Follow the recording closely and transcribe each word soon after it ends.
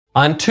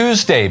On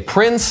Tuesday,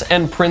 Prince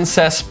and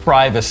Princess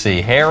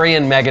Privacy, Harry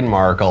and Meghan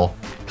Markle,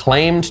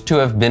 claimed to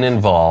have been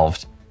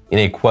involved in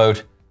a,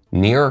 quote,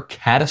 near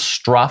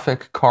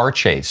catastrophic car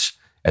chase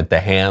at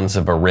the hands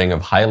of a ring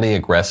of highly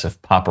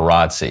aggressive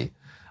paparazzi.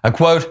 A,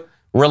 quote,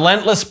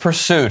 relentless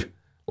pursuit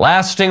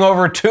lasting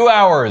over 2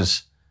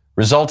 hours,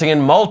 resulting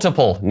in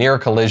multiple near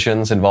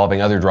collisions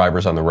involving other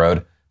drivers on the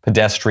road,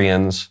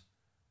 pedestrians,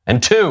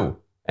 and 2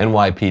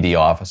 NYPD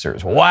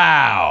officers.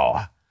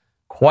 Wow!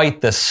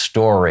 Quite the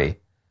story.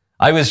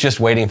 I was just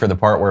waiting for the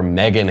part where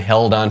Meghan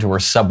held onto her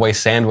Subway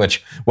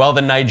sandwich while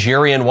the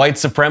Nigerian white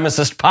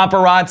supremacist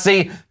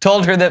paparazzi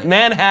told her that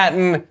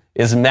Manhattan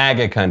is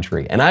MAGA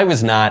country. And I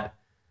was not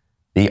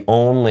the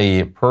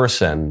only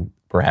person,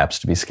 perhaps,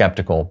 to be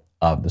skeptical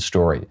of the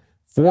story.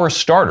 For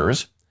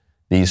starters,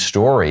 the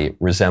story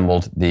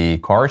resembled the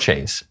car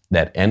chase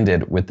that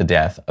ended with the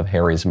death of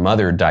Harry's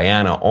mother,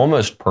 Diana,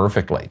 almost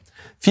perfectly.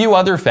 Few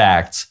other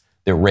facts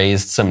that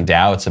raised some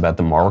doubts about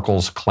the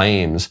Markles'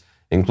 claims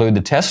include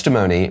the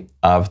testimony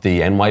of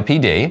the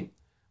NYPD,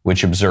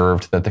 which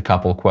observed that the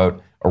couple,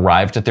 quote,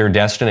 arrived at their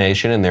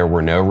destination and there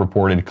were no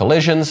reported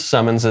collisions,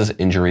 summonses,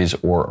 injuries,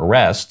 or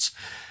arrests,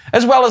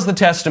 as well as the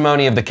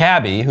testimony of the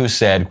cabbie who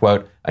said,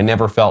 quote, I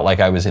never felt like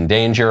I was in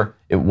danger.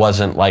 It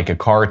wasn't like a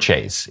car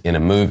chase in a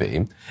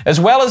movie, as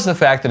well as the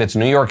fact that it's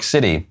New York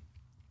City,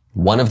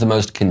 one of the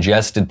most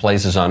congested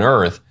places on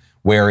earth,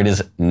 where it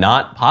is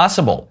not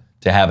possible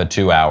to have a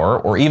 2-hour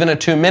or even a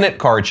 2-minute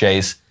car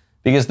chase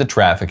because the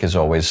traffic is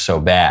always so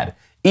bad.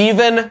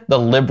 Even the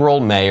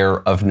liberal mayor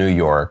of New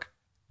York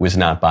was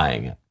not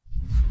buying it.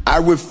 I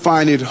would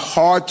find it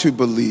hard to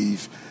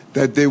believe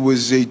that there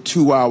was a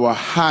 2-hour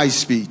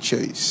high-speed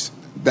chase.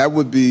 That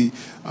would be,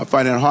 I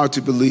find it hard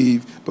to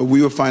believe, but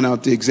we will find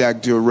out the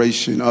exact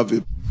duration of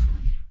it.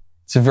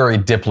 It's a very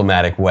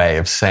diplomatic way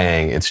of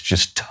saying it's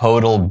just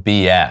total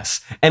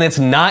BS. And it's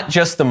not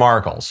just the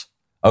Markles,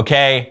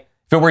 okay?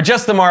 If it were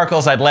just the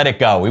Markles, I'd let it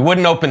go. We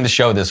wouldn't open the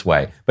show this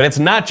way. But it's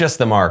not just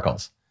the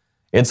Markles.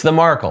 It's the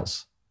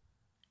Markles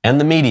and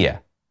the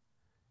media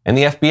and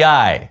the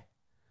FBI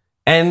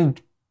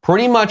and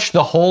pretty much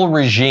the whole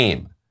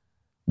regime.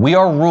 We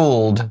are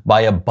ruled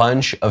by a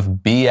bunch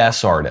of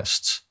BS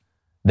artists.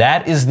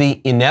 That is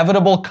the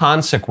inevitable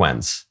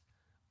consequence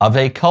of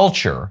a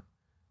culture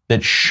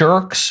that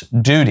shirks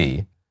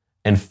duty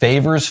and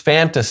favors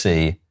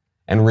fantasy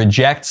and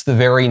rejects the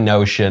very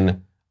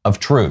notion of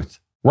truth.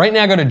 Right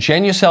now, go to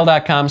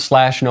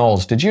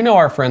Genucel.com/Knowles. Did you know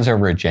our friends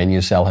over at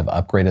Genucel have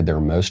upgraded their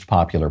most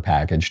popular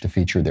package to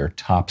feature their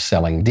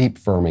top-selling deep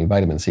firming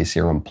vitamin C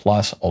serum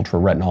plus ultra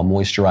retinol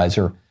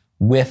moisturizer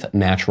with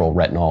natural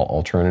retinol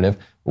alternative?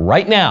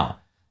 Right now,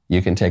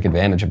 you can take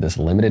advantage of this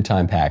limited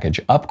time package.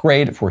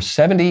 Upgrade for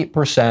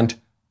 70%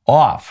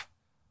 off.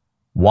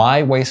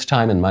 Why waste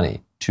time and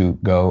money to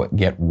go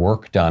get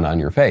work done on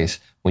your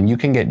face when you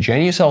can get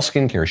Genucel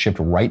skincare shipped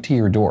right to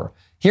your door?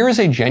 Here is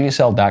a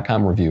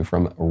Genucel.com review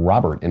from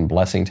Robert in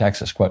Blessing,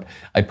 Texas. Quote,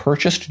 I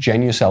purchased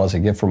Genucel as a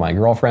gift for my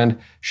girlfriend.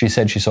 She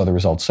said she saw the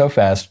results so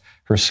fast.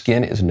 Her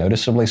skin is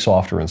noticeably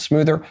softer and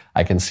smoother.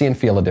 I can see and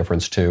feel a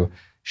difference too.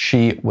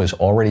 She was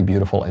already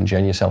beautiful and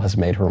Genucel has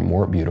made her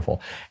more beautiful.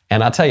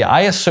 And I'll tell you,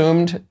 I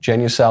assumed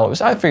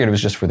Genucel, I figured it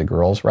was just for the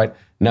girls, right?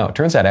 No, it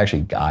turns out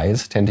actually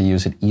guys tend to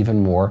use it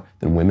even more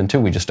than women too.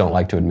 We just don't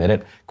like to admit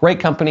it. Great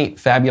company,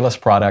 fabulous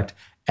product.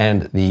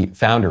 And the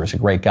founder is a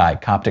great guy,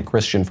 Coptic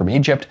Christian from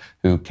Egypt,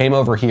 who came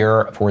over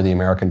here for the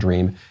American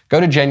dream. Go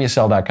to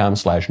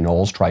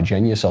Genucel.com/Knowles. Try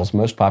Genucel's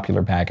most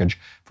popular package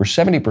for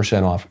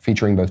 70% off,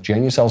 featuring both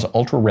Genucel's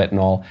Ultra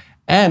Retinol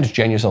and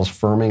Genucel's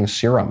Firming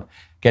Serum.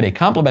 Get a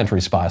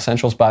complimentary Spa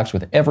Essentials box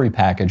with every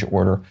package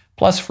order,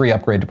 plus free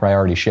upgrade to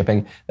priority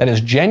shipping. That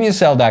is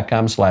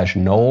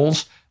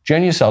Genucel.com/Knowles,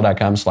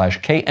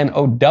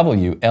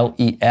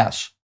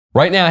 Genucel.com/KNOWLES.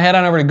 Right now, head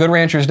on over to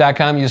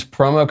GoodRanchers.com. Use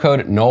promo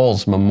code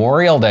Knowles.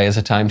 Memorial Day is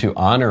a time to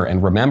honor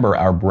and remember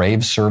our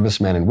brave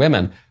servicemen and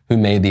women who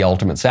made the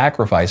ultimate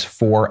sacrifice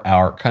for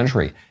our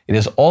country. It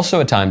is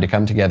also a time to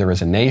come together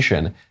as a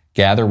nation,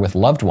 gather with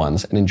loved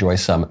ones, and enjoy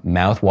some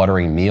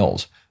mouth-watering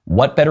meals.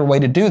 What better way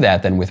to do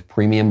that than with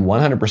premium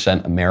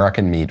 100%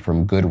 American meat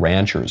from Good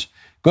Ranchers?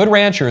 Good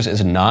Ranchers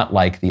is not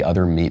like the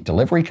other meat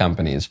delivery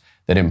companies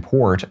that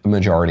import a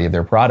majority of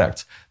their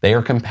products. They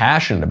are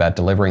compassionate about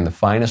delivering the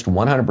finest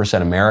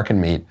 100%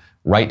 American meat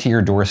right to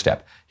your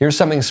doorstep. Here's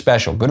something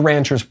special. Good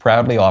Ranchers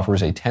proudly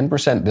offers a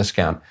 10%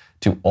 discount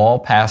to all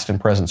past and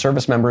present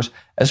service members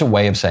as a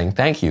way of saying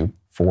thank you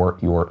for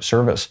your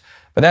service.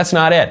 But that's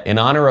not it. In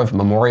honor of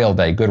Memorial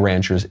Day, Good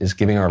Ranchers is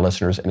giving our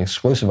listeners an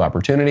exclusive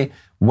opportunity.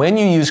 When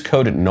you use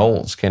code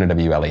Knowles,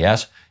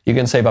 Knowles, you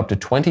can save up to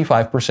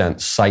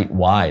 25%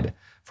 site-wide.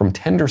 From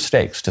tender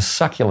steaks to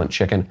succulent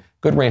chicken,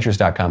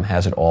 GoodRanchers.com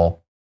has it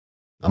all.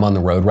 I'm on the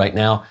road right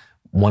now.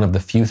 One of the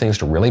few things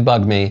to really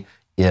bug me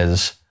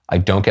is I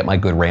don't get my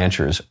Good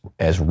Ranchers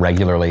as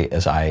regularly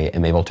as I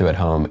am able to at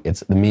home.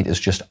 The meat is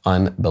just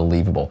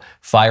unbelievable.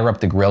 Fire up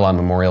the grill on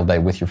Memorial Day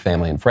with your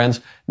family and friends,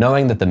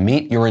 knowing that the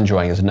meat you're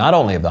enjoying is not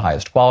only of the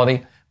highest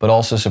quality, but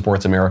also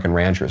supports American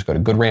ranchers. Go to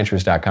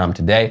goodranchers.com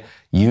today.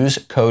 Use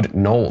code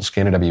Knowles,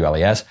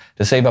 Knowles,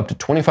 to save up to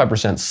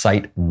 25%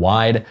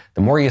 site-wide.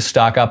 The more you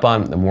stock up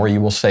on, the more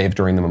you will save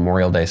during the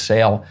Memorial Day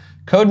sale.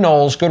 Code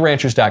Knowles,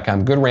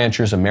 goodranchers.com. Good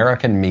Ranchers,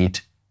 American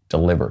meat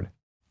delivered.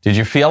 Did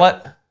you feel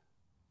it?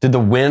 Did the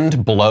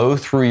wind blow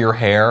through your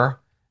hair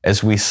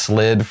as we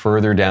slid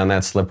further down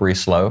that slippery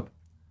slope?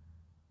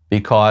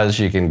 Because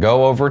you can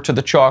go over to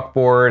the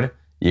chalkboard,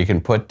 you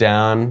can put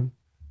down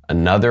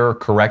another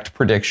correct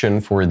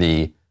prediction for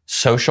the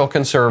social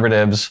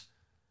conservatives.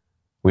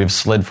 We've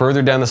slid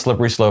further down the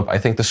slippery slope. I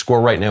think the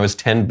score right now is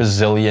 10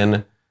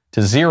 bazillion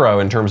to 0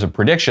 in terms of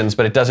predictions,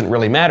 but it doesn't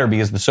really matter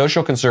because the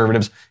social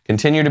conservatives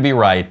continue to be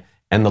right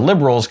and the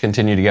liberals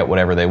continue to get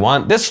whatever they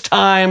want, this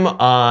time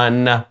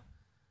on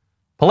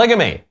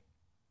polygamy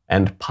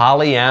and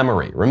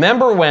polyamory.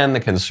 Remember when the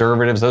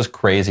conservatives, those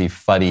crazy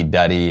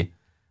fuddy-duddy,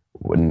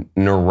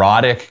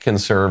 neurotic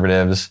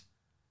conservatives,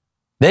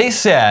 they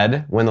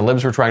said, when the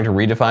libs were trying to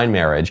redefine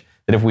marriage,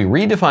 that if we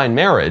redefine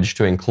marriage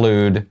to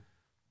include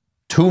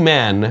 2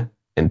 men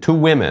and 2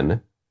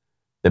 women,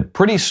 that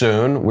pretty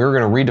soon we're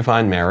going to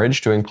redefine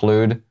marriage to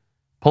include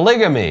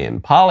polygamy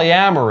and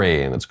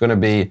polyamory, and it's going to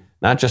be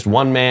not just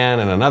 1 man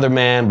and another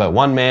man, but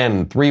 1 man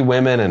and 3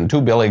 women and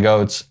 2 billy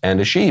goats and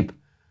a sheep.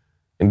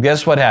 And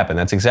guess what happened?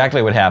 That's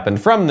exactly what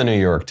happened from the New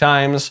York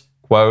Times.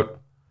 Quote,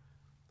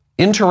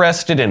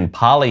 interested in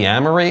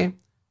polyamory?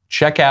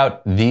 Check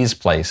out these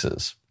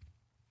places.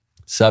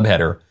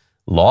 Subheader,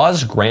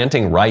 laws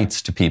granting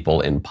rights to people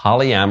in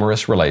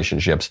polyamorous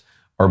relationships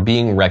are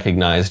being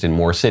recognized in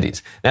more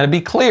cities. Now, to be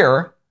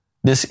clear,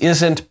 this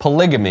isn't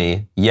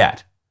polygamy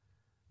yet.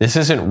 This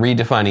isn't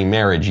redefining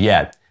marriage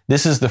yet.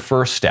 This is the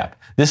first step.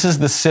 This is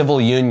the civil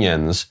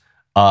unions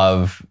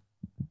of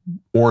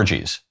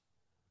orgies.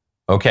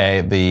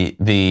 Okay,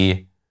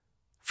 the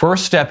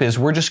first step is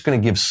we're just going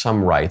to give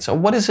some rights. Oh,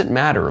 what does it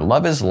matter?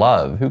 Love is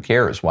love. Who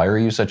cares? Why are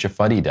you such a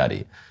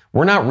fuddy-duddy?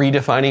 We're not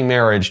redefining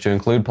marriage to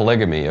include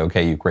polygamy,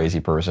 okay, you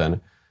crazy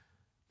person.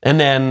 And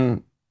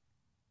then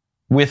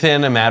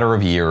within a matter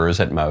of years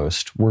at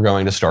most, we're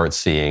going to start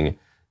seeing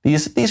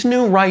these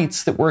new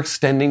rights that we're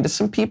extending to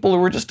some people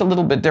who are just a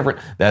little bit different.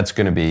 That's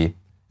going to be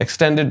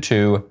extended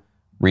to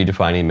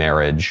redefining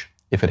marriage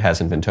if it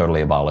hasn't been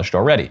totally abolished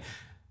already.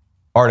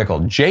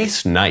 Article,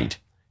 Jace Knight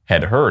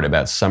had heard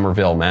about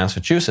Somerville,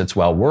 Massachusetts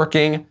while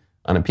working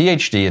on a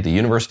PhD at the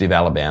University of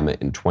Alabama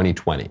in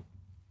 2020.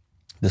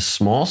 The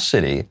small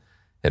city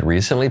had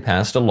recently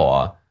passed a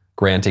law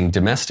granting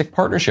domestic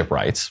partnership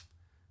rights,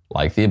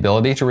 like the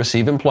ability to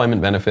receive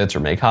employment benefits or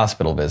make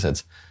hospital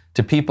visits,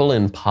 to people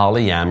in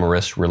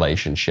polyamorous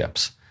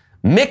relationships.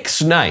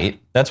 Mix Knight,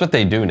 that's what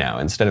they do now.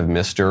 Instead of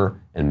Mr.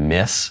 and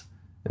Miss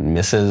and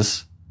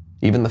Mrs.,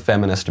 even the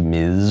feminist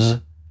Ms.,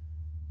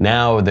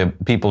 now the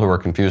people who are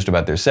confused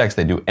about their sex,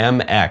 they do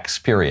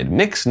MX, period.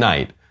 Mix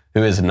Knight,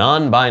 who is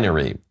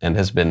non-binary and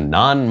has been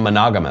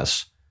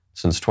non-monogamous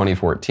since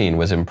 2014,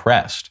 was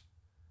impressed.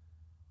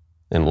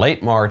 In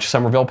late March,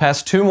 Somerville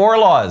passed 2 more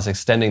laws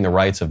extending the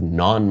rights of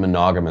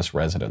non-monogamous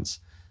residents,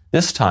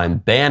 this time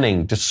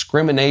banning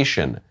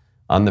discrimination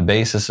on the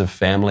basis of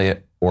family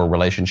or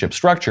relationship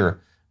structure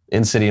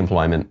in city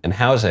employment and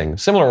housing.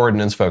 Similar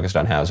ordinance focused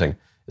on housing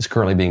is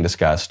currently being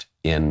discussed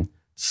in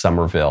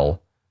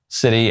Somerville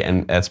City,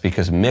 and that's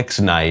because Mix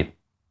Knight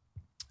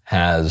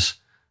has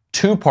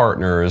 2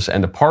 partners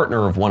and a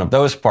partner of one of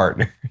those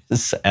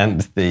partners,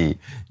 and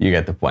you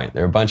get the point.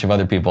 There are a bunch of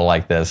other people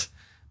like this,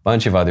 a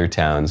bunch of other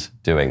towns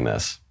doing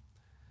this.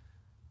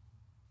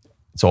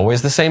 It's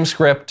always the same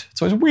script.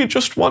 It's always, we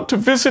just want to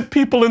visit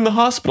people in the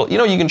hospital. You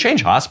know, you can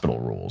change hospital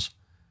rules,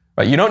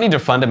 right? You don't need to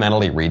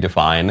fundamentally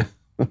redefine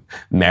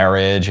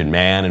marriage and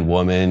man and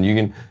woman.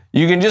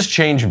 You can just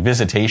change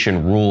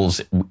visitation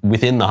rules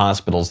within the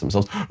hospitals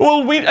themselves.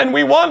 Well,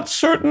 we want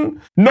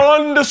certain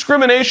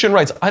non-discrimination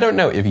rights. I don't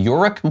know. If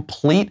you're a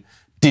complete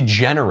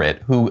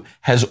degenerate who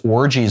has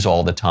orgies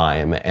all the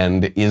time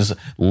and is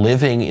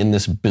living in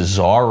this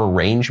bizarre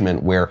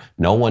arrangement where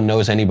no one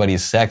knows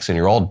anybody's sex and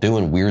you're all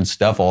doing weird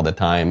stuff all the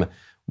time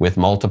with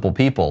multiple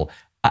people,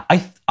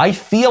 I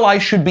feel I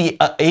should be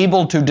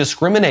able to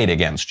discriminate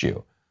against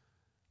you.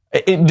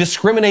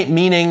 Discriminate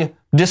meaning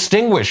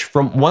distinguish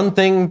from one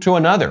thing to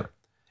another.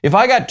 If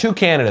I got 2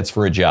 candidates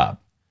for a job,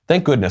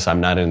 thank goodness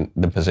I'm not in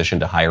the position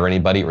to hire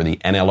anybody, or the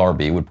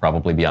NLRB would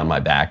probably be on my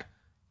back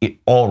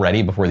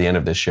already before the end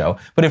of this show.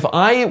 But if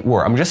I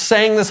were, I'm just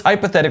saying this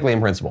hypothetically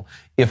in principle,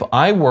 if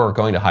I were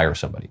going to hire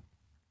somebody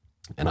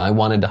and I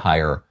wanted to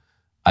hire,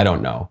 I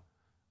don't know,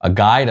 a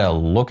guy to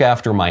look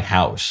after my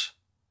house,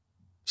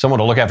 someone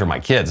to look after my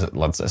kids,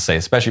 let's say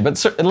especially,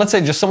 but let's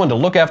say just someone to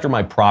look after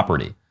my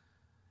property.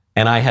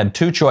 And I had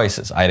 2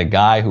 choices. I had a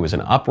guy who was an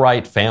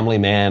upright family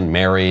man,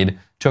 married,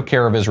 took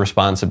care of his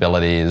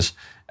responsibilities,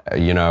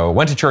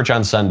 went to church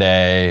on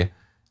Sunday,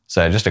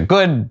 so just a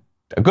good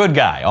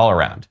guy all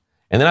around.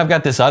 And then I've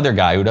got this other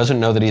guy who doesn't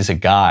know that he's a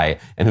guy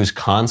and who's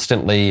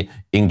constantly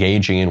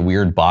engaging in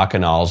weird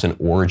bacchanals and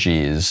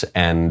orgies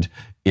and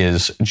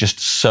is just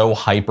so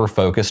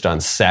hyper-focused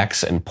on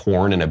sex and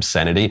porn and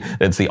obscenity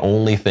that it's the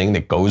only thing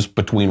that goes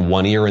between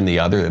one ear and the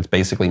other that's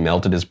basically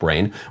melted his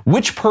brain.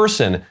 Which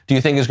person do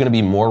you think is going to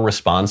be more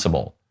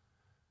responsible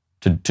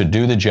to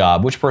do the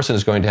job? Which person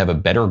is going to have a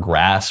better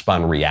grasp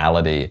on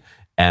reality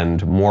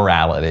and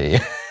morality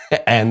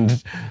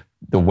and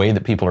the way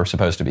that people are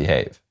supposed to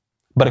behave?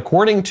 But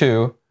according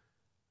to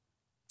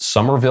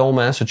Somerville,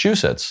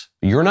 Massachusetts,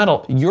 you're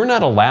not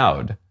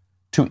allowed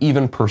to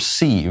even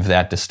perceive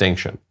that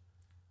distinction.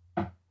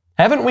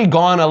 Haven't we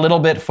gone a little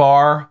bit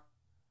far?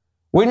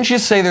 Wouldn't you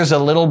say there's a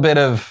little bit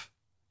of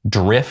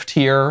drift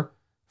here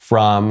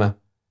from,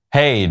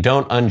 hey,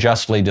 don't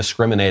unjustly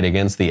discriminate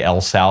against the El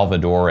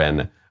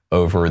Salvadoran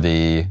over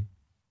the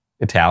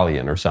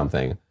Italian or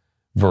something,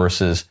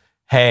 versus,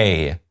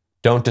 hey,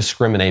 don't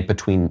discriminate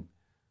between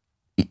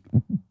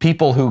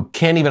people who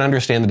can't even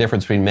understand the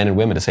difference between men and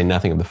women, to say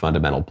nothing of the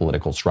fundamental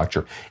political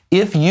structure.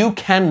 If you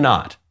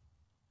cannot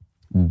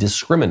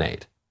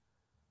discriminate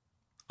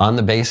on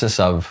the basis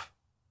of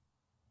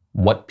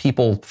what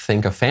people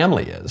think a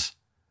family is,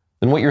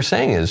 then what you're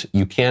saying is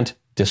you can't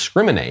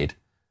discriminate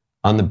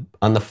on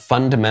the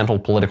fundamental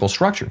political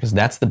structure, because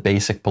that's the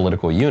basic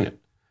political unit.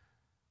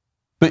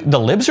 But the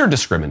libs are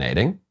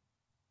discriminating.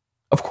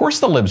 Of course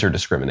the libs are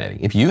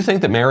discriminating. If you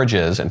think that marriage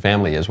is and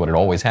family is what it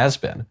always has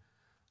been,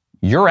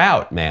 you're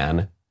out,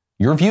 man.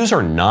 Your views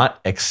are not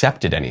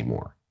accepted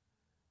anymore.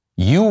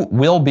 You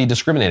will be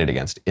discriminated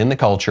against in the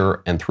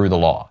culture and through the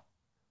law.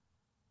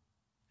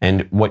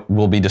 And what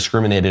will be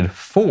discriminated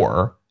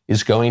for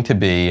is going to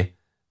be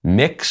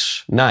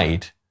Mick's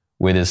night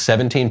with his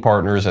 17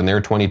 partners and their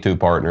 22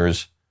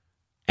 partners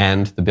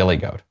and the billy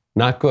goat.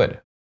 Not good.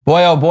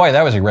 Boy, oh boy,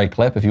 that was a great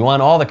clip. If you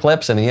want all the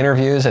clips and the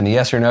interviews and the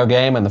yes or no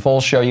game and the full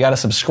show, you got to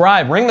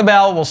subscribe. Ring the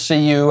bell. We'll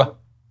see you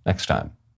next time.